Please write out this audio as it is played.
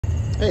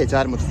Hey, it's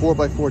Adam with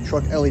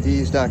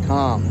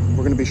 4x4TruckLEDs.com.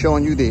 We're going to be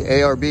showing you the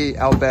ARB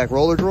Outback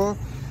Roller Drawer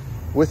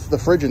with the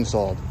fridge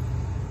installed.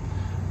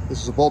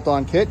 This is a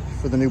bolt-on kit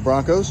for the new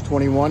Broncos,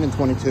 21 and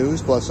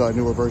 22s, plus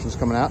newer versions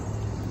coming out.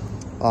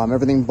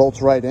 Everything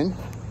bolts right in.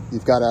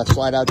 You've got a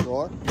slide-out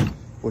drawer,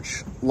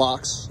 which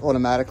locks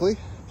automatically.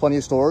 Plenty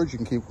of storage.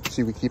 You can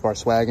see we keep our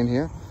swag in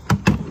here.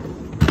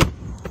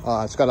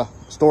 It's got a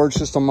storage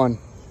system on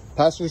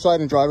passenger side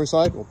and driver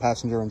side, or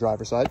passenger and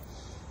driver side.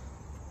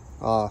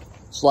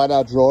 Slide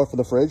out drawer for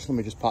the fridge. Let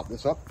me just pop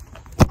this up.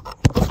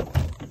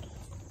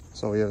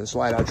 So we have a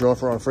slide out drawer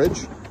for our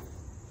fridge.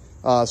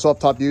 Soft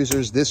top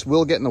users, this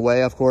will get in the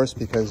way, of course,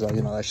 because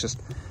you know, that's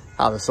just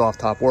how the soft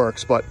top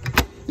works, but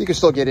you can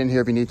still get in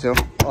here if you need to.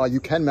 You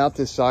can mount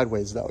this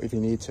sideways though if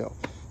you need to.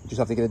 You just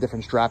have to get a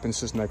different strapping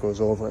system that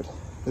goes over it.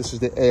 This is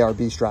the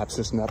ARB strap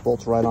system that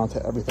bolts right onto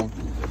everything.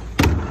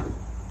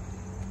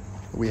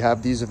 We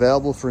have these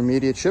available for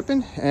immediate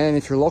shipping, and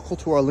if you're local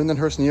to our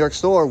Lindenhurst, New York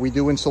store, we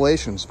do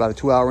installations, about a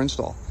 2-hour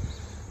install.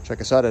 Check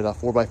us out at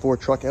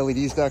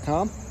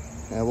 4x4TruckLEDs.com,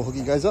 and we'll hook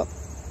you guys up.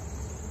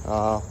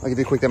 I'll give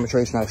you a quick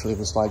demonstration actually of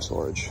the slide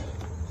storage.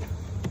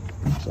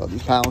 So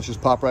these panels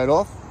just pop right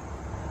off,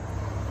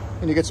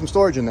 and you get some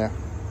storage in there.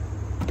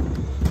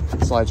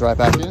 It slides right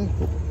back in,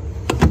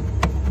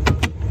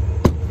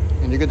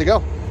 and you're good to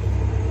go.